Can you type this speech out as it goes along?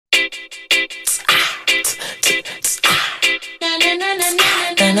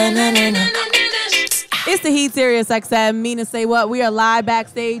It's the Heat Sirius XM. Mina, say what? We are live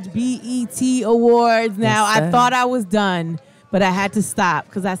backstage BET Awards. Now, I thought I was done, but I had to stop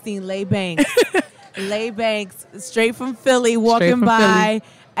because I seen Bankz. Bankz, straight from Philly, walking by.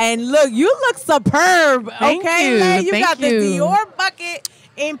 And look, you look superb. Thank you. Lay? You Thank got the Dior bucket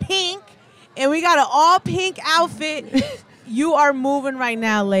in pink, and we got an all pink outfit. You are moving right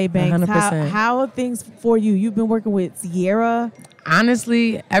now, Bankz. 100%. How are things for you? You've been working with Ciara.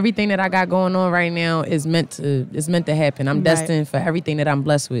 Honestly, everything that I got going on right now is meant to happen. I'm destined for everything that I'm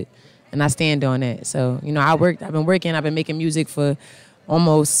blessed with, and I stand on that. So, you know, I've been making music for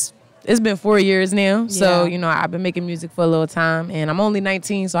it's been 4 years now. So, you know, I've been making music for a little time, and I'm only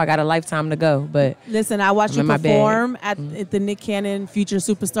 19, so I got a lifetime to go. But listen, I watched you perform at the Nick Cannon Future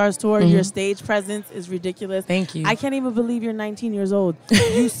Superstars Tour. Your stage presence is ridiculous. Thank you. I can't even believe you're 19 years old.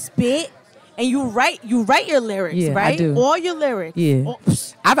 You spit. And you write your lyrics, right? I do. All your lyrics. Yeah. Oh,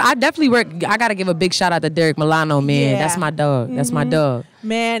 I definitely work. I got to give a big shout out to Derek Milano, man. Yeah. That's my dog. That's my dog.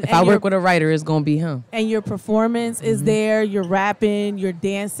 Man. If I work with a writer, it's going to be him. And your performance is there. You're rapping. You're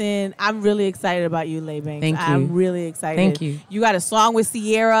dancing. I'm really excited about you, Bankz. Thank you. I'm really excited. Thank you. You got a song with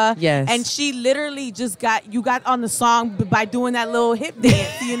Ciara. Yes. And she literally you got on the song by doing that little hip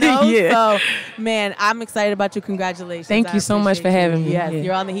dance, you know? Yeah. So, man, I'm excited about you. Congratulations. Thank you so much for having me. Yes,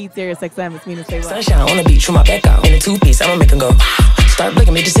 you're on the Heat Sirius XM. It's Mina, say what? Sunshine on the beach, with my back out in a two-piece. I'ma make 'em go. Start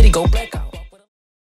blinking, make the city go black out.